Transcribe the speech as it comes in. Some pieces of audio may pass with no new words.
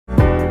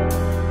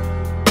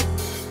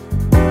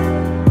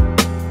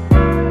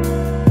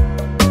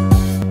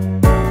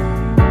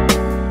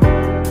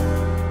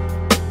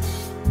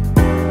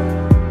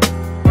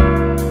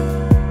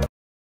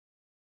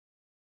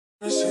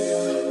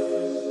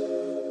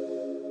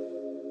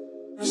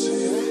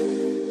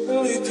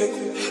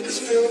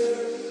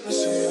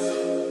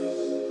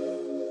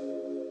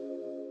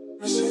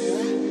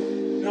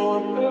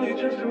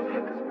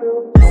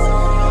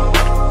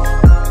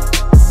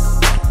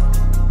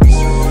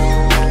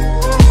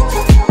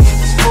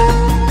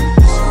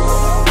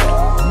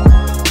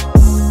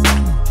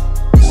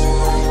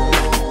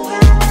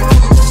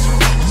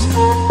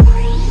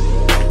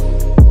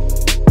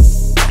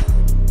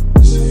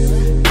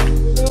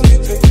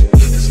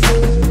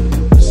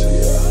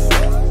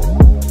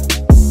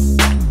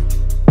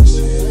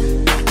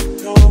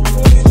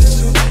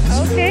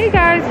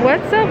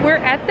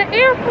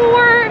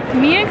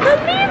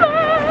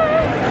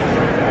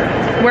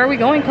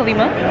going,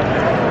 Kalima?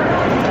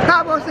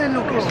 Cabo, San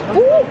Lucas.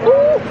 Ooh,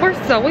 we're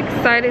so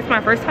excited. It's my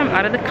first time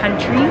out of the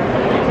country,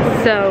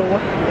 so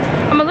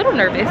I'm a little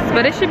nervous,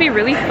 but it should be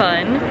really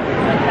fun.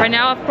 Right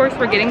now, of course,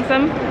 we're getting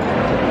some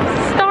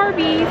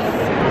Starbies.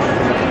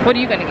 What are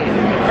you gonna get?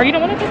 Or you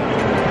don't want to get?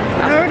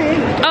 I already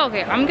ate. Oh,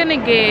 okay, I'm gonna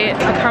get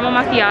a caramel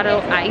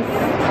macchiato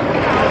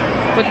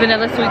iced with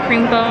vanilla sweet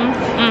cream foam.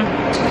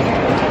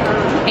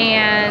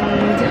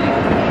 And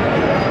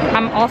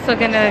I'm also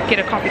gonna get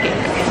a coffee cake.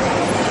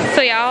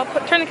 So yeah, I'll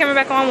turn the camera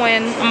back on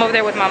when I'm over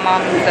there with my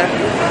mom and stuff.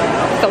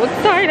 So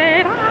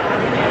excited!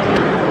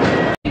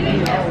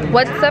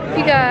 What's up,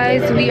 you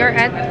guys? We are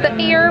at the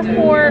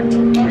airport.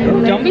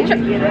 Don't be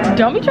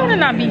trying to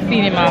not be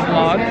seen in my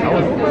vlog. I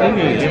was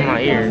singing in my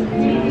ear.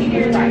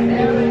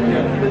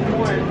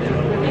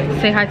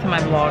 Say hi to my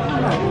vlog.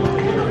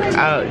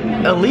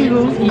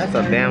 Illegal? That's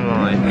a damn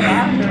line.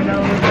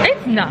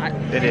 It's not.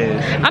 It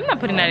is. I'm not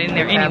putting that in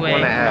there anyway.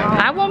 On the app.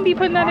 I won't be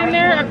putting that in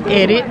there.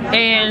 Edit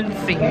and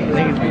see.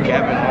 Niggas be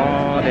gapping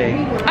all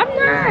day. I'm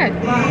not.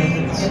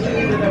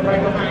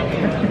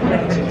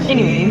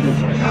 Anyways,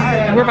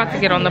 we're about to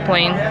get on the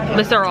plane.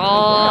 This are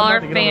all our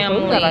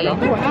family.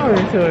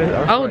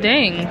 Oh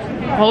dang.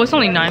 Oh, it's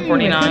only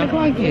 9:49.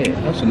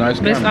 That's a nice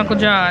This camera. Uncle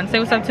John. Say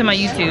what's up to my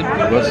YouTube.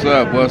 What's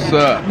up? What's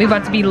up? We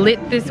about to be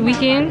lit this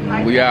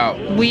weekend. We out.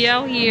 We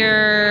out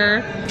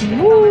here.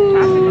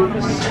 Woo.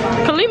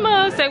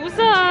 Kalima, say what's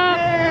up.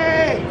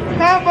 Hey,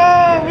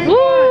 Cabo. Woo.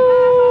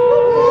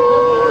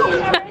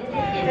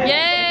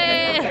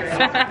 Yes.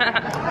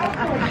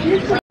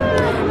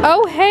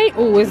 Oh hey.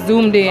 Oh, it's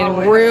zoomed in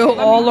real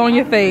all on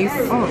your face.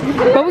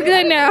 But we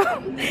good now.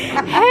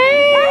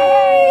 Hey.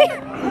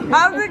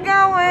 How's it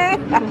going?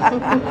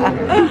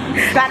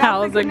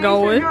 How's it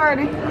going?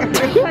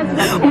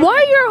 Why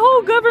your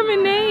whole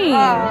government name?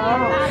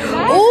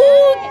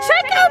 Oh,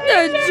 check out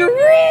the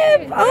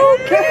drip.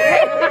 Okay.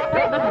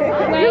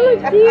 You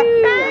look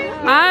cute.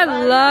 I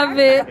love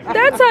it.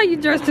 That's how you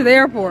dress to the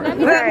airport.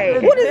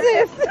 Right. What is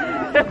this?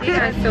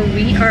 Yeah, so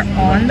we are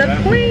on the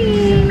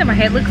plane. My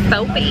head looks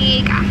so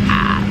big.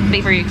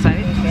 Babe, are you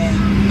excited?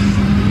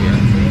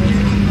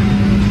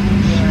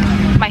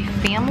 My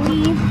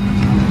family.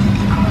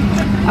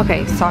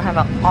 Okay, so I have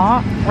an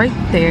aunt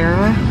right there.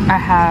 I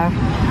have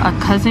a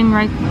cousin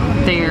right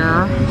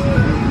there.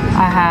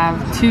 I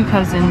have two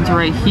cousins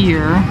right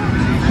here.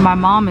 My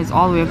mom is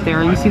all the way up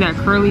there. You see that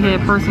curly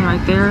head person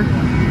right there?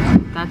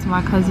 That's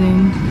my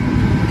cousin.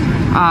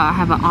 I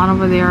have an aunt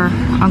over there,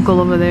 uncle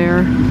over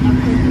there.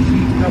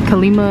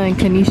 Kalima and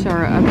Kanisha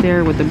are up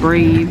there with the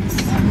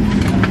braids.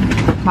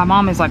 My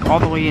mom is like all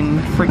the way in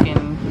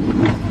freaking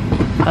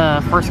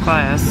first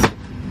class.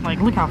 Like,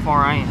 look how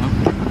far I am.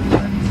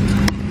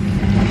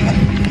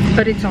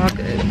 But it's all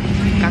good.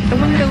 Got the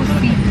window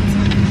seat.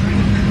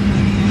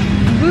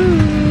 Woo!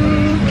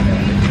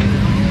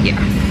 Yeah,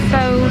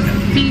 so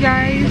see you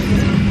guys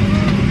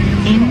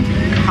in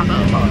Cabo.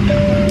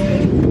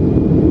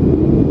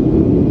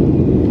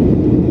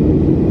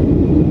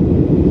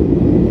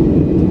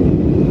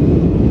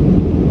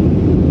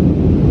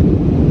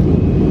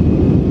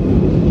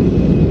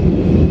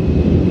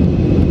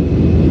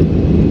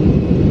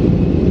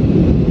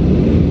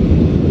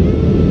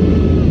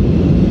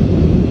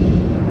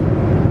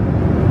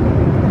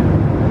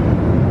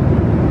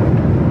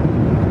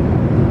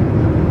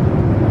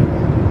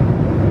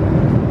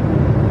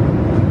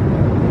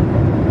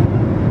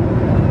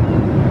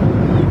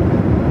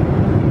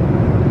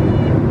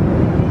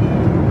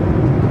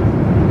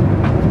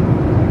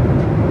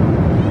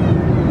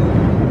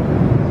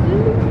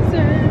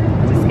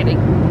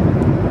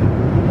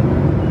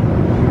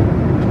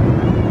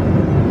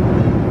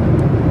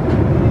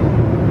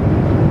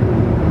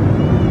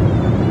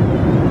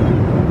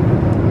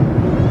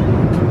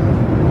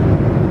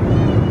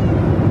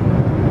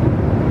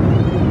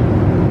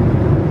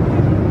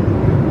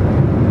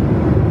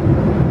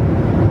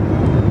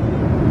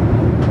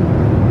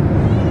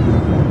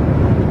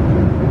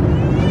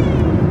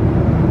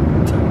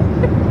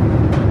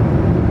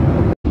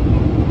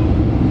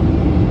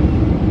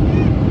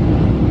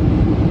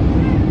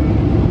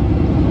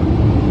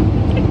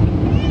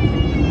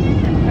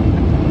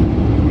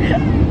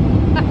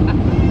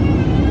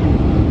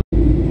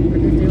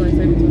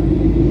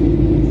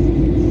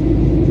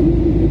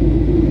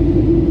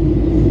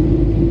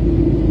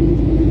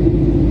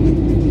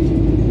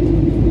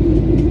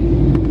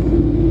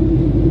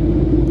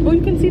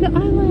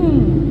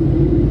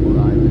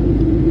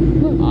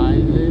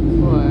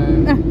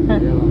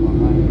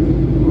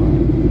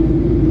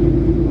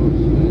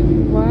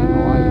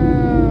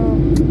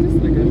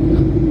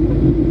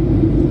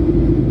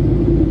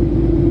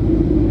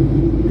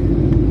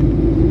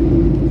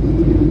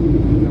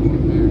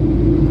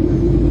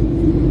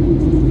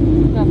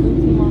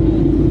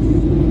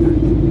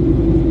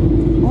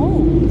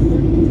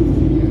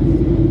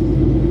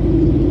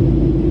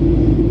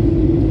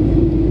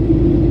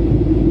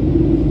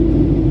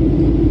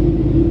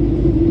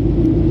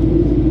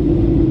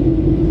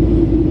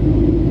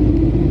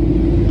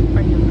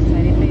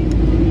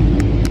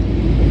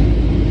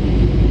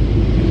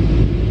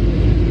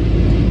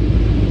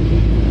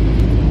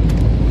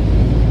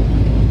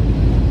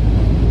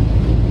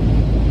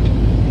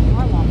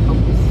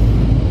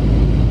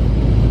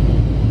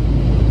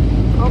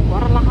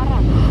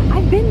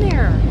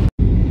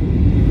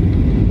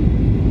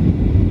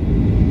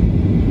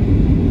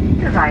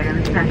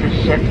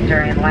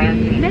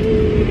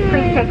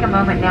 Please take a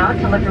moment now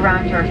to look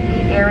around your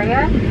seat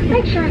area.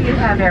 Make sure you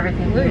have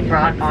everything you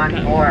brought on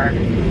board.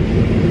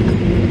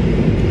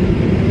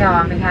 Now,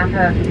 on behalf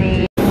of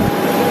the...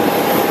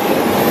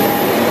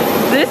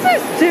 This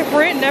is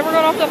different. Never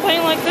got off the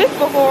plane like this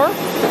before.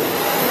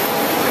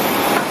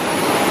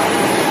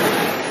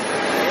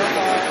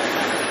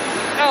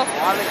 Oh.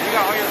 You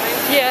got all your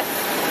things? Yes.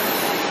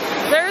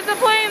 There's the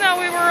plane that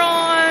we were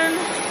on.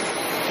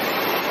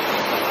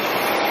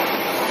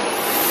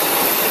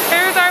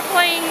 Here's our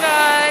plane,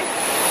 guys.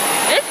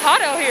 It's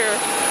hot out here.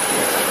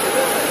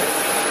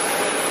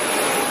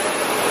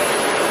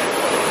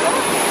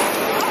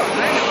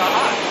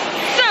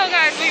 So,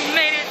 guys, we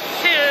made it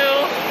to...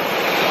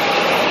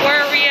 Where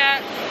are we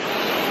at?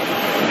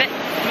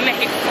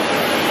 Mexico.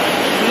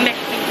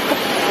 Mexico.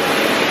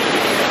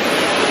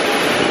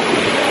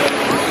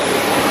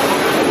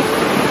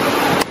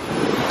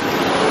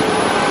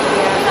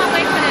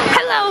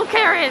 Hello,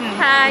 Karen.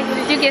 Hi.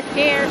 Did you get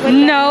scared?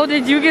 No,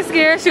 did you get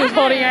scared? She was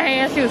holding your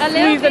hand. She was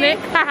squeezing it.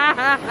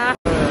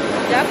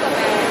 Duffel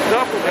bag.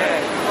 Duffel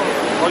bag.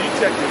 Oh, you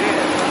checked it in.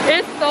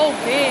 It's so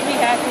big. He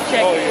has to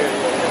check Oh, it.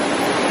 yeah.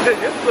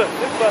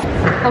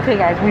 Okay,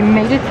 guys, we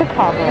made it to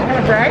Cabo.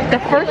 The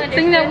first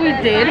thing that we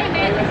did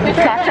was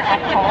got to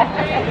alcohol.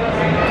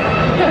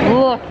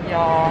 Look,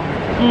 y'all.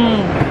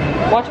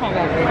 Watch my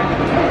back.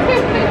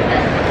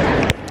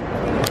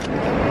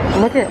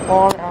 Look at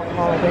all the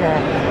alcohol over here.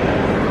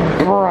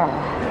 Bruh.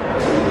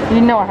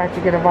 You know I had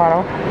to get a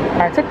bottle.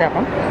 I took that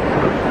one.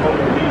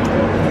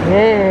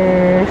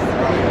 Yes.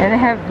 And they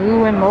have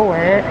Boo and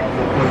Moet.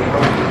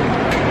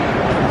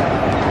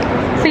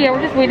 So yeah,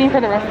 we're just waiting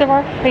for the rest of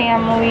our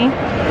family.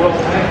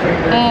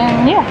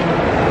 And yeah.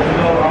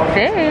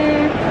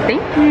 Hey,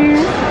 thank you.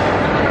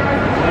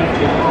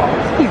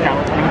 He's not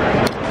listening.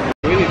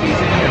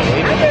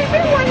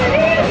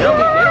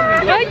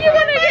 Oh, you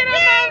wanna get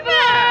on my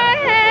vlog?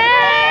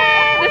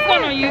 Hey. This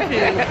one on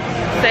YouTube.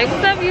 Say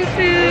what's up,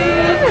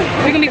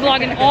 YouTube. We're gonna be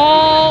vlogging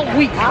all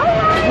week.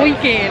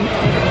 Weekend.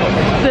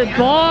 The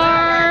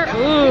bar.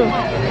 Ooh.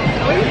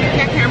 Where you get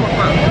that camera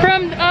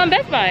from? From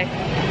Best Buy.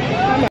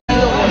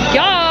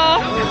 Y'all,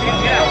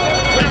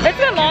 it's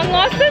my long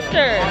lost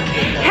sister.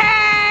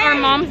 Hey! Our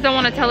moms don't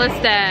want to tell us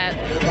that.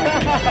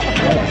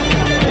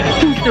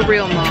 Who's the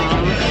real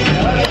mom?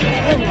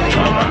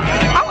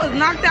 I was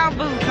knocked out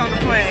boots on the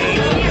plane.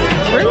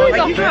 Really?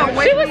 Like, you gonna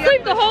wake She was me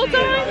asleep up the whole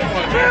time?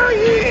 Hell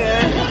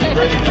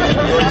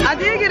yeah. I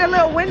did get a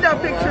little window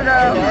picture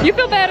though. You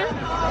feel better?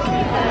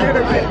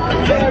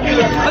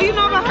 Oh, you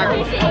know about her?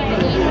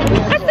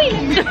 I see.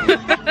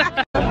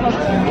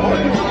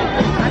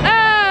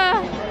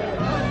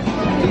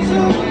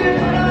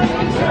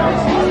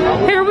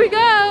 Here we go.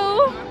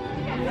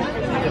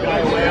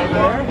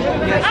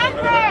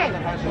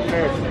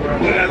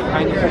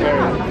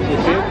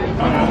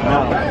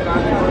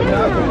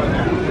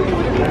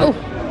 Oh.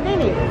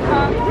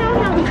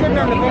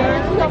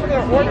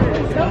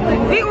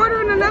 He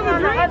ordering another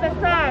drink?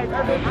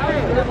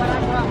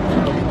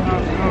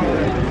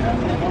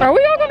 Are we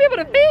all gonna be able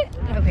to fit?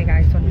 Okay,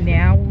 guys, so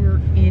now we're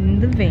in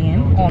the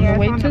van on the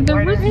way to the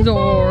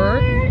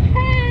resort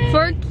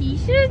for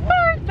Keisha's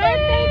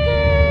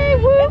birthday.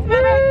 Woo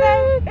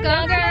woo!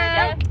 Go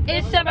girl!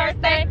 It's your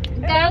birthday.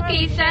 Go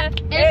Keisha!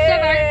 It's your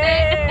birthday.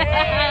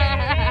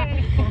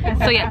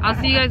 So yeah, I'll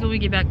see you guys when we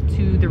get back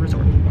to the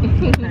resort.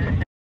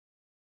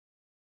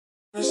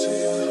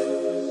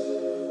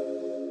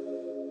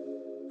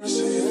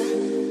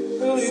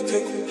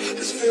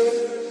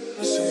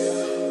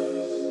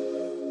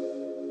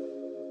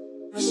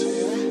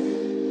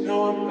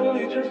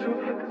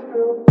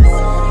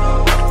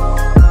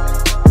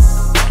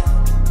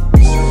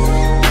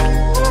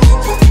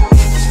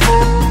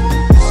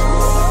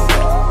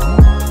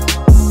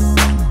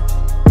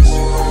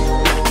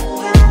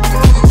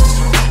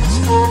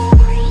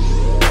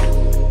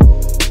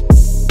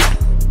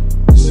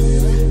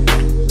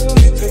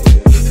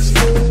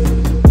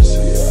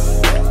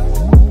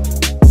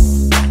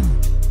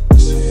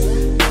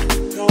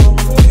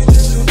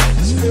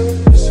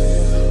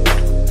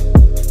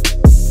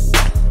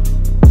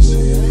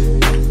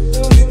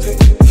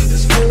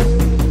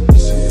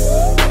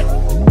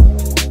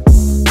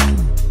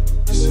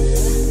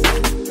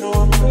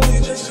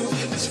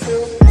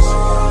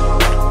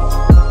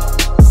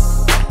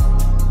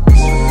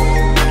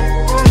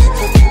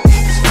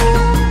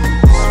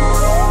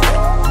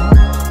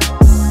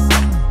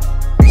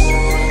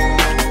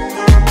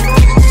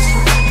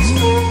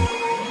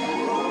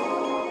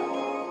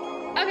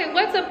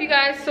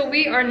 So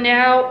we are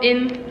now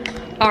in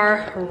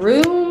our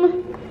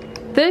room.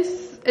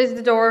 This is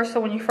the door, so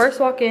when you first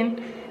walk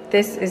in,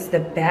 this is the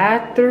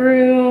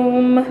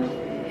bathroom.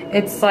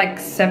 It's like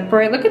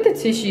separate. Look at the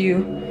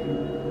tissue.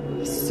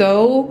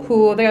 So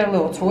cool. They got a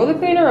little toilet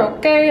cleaner,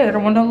 okay. I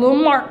don't want no little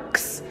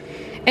marks.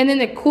 And then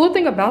the cool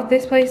thing about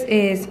this place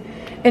is,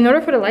 in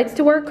order for the lights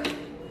to work,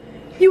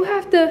 you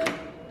have to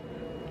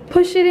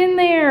push it in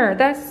there.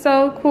 That's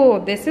so cool.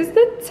 This is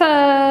the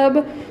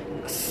tub.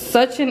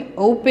 Such an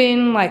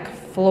open like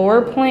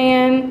floor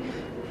plan.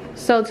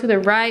 So to the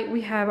right, we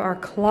have our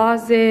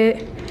closet,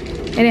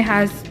 and it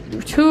has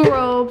 2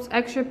 robes,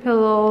 extra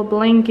pillow,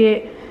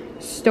 blanket,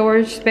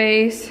 storage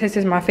space. This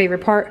is my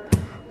favorite part.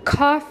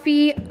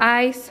 Coffee,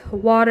 ice,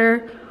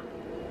 water,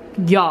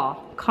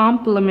 y'all,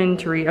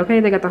 complimentary.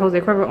 Okay, they got the Jose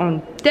Cuervo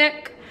on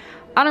deck.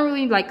 I don't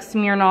really like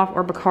Smirnoff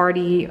or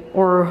Bacardi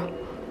or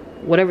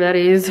whatever that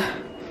is.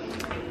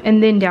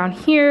 And then down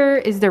here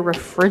is the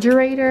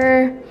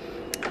refrigerator,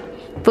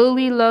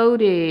 fully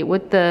loaded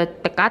with the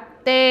Tecate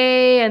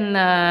and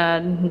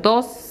the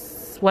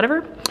Dos,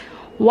 whatever.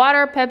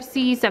 Water,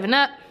 Pepsi,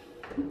 7-Up.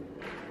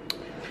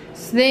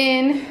 So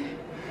then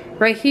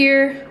right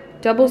here,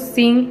 double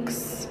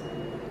sinks,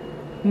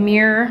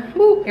 mirror,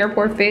 woo,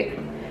 airport fit.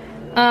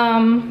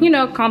 You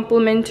know,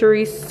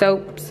 complimentary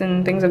soaps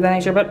and things of that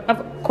nature, but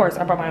of course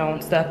I brought my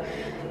own stuff.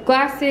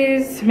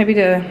 Glasses, maybe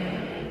the,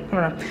 I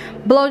don't know,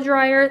 blow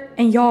dryer.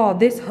 And y'all,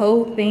 this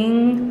whole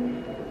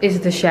thing is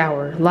the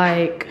shower.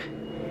 Like,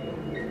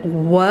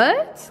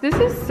 what? This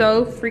is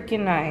so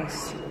freaking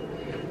nice.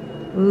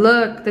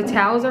 Look, the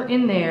towels are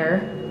in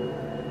there.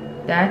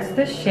 That's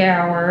the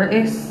shower.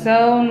 It's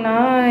so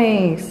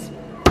nice.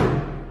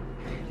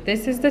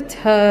 This is the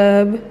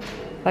tub,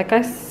 like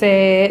I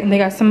said, and they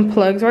got some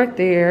plugs right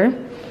there.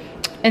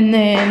 And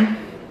then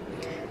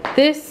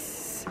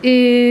this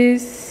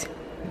is,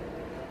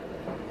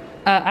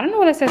 I don't know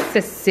what it says,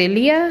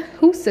 Cecilia?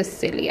 Who's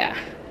Cecilia?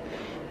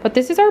 But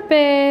this is our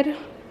bed.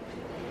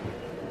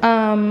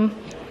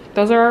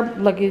 Those are our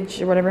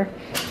luggage or whatever.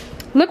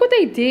 Look what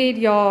they did,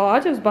 y'all. I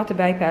just bought the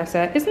backpack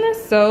set. Isn't that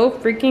so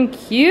freaking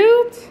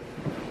cute?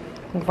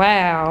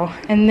 Wow.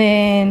 And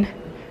then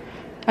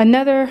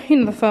another, you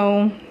know, the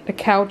phone, the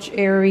couch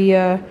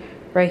area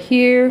right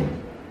here,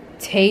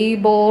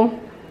 table.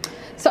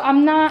 So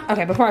I'm not,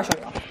 okay, before I show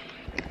y'all,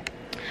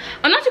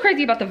 I'm not too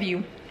crazy about the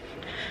view,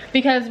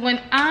 because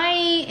when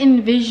I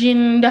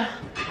envisioned,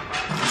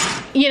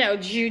 you know,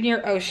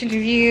 junior ocean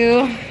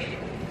view,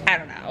 I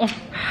don't know,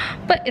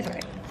 but it's okay.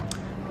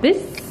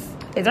 This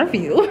is our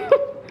view.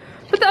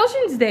 But the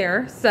ocean's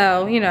there,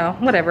 so, you know,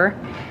 whatever.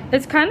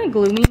 It's kind of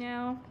gloomy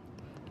now,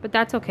 but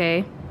that's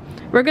okay.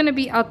 We're gonna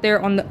be out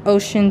there on the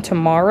ocean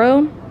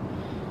tomorrow.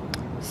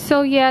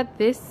 So yeah,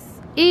 this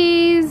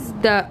is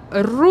the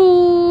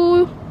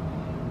Rue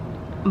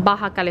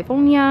Baja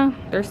California.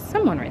 There's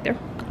someone right there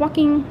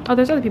walking. Oh,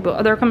 there's other people.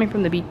 Oh, they're coming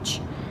from the beach,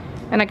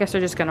 and I guess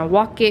they're just gonna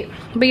walk it.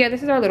 But yeah,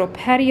 this is our little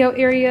patio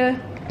area.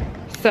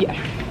 So yeah.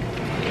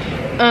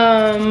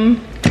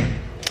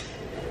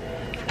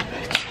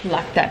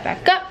 Lock that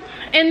back up.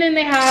 And then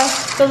they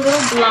have the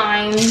little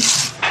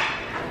blinds.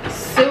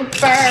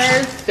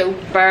 Super,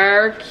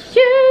 super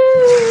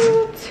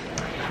cute.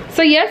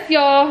 So yes,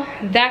 y'all,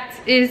 that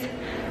is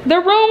the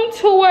room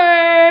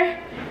tour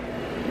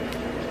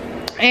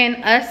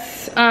and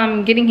us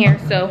getting here.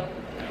 So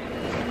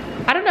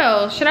I don't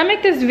know, should I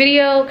make this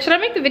video, should I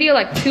make the video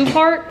like 2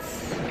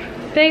 parts,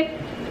 babe?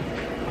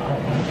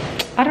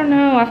 I don't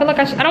know. I feel like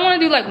I don't want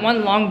to do like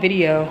one long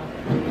video.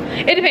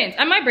 It depends.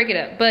 I might break it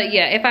up. But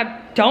yeah, if I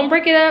don't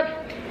break it up,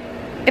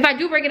 if I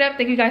do break it up,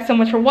 thank you guys so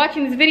much for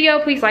watching this video.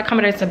 Please like,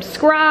 comment, and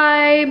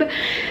subscribe.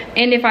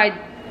 And if I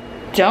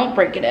don't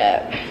break it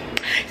up,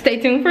 stay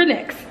tuned for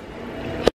next.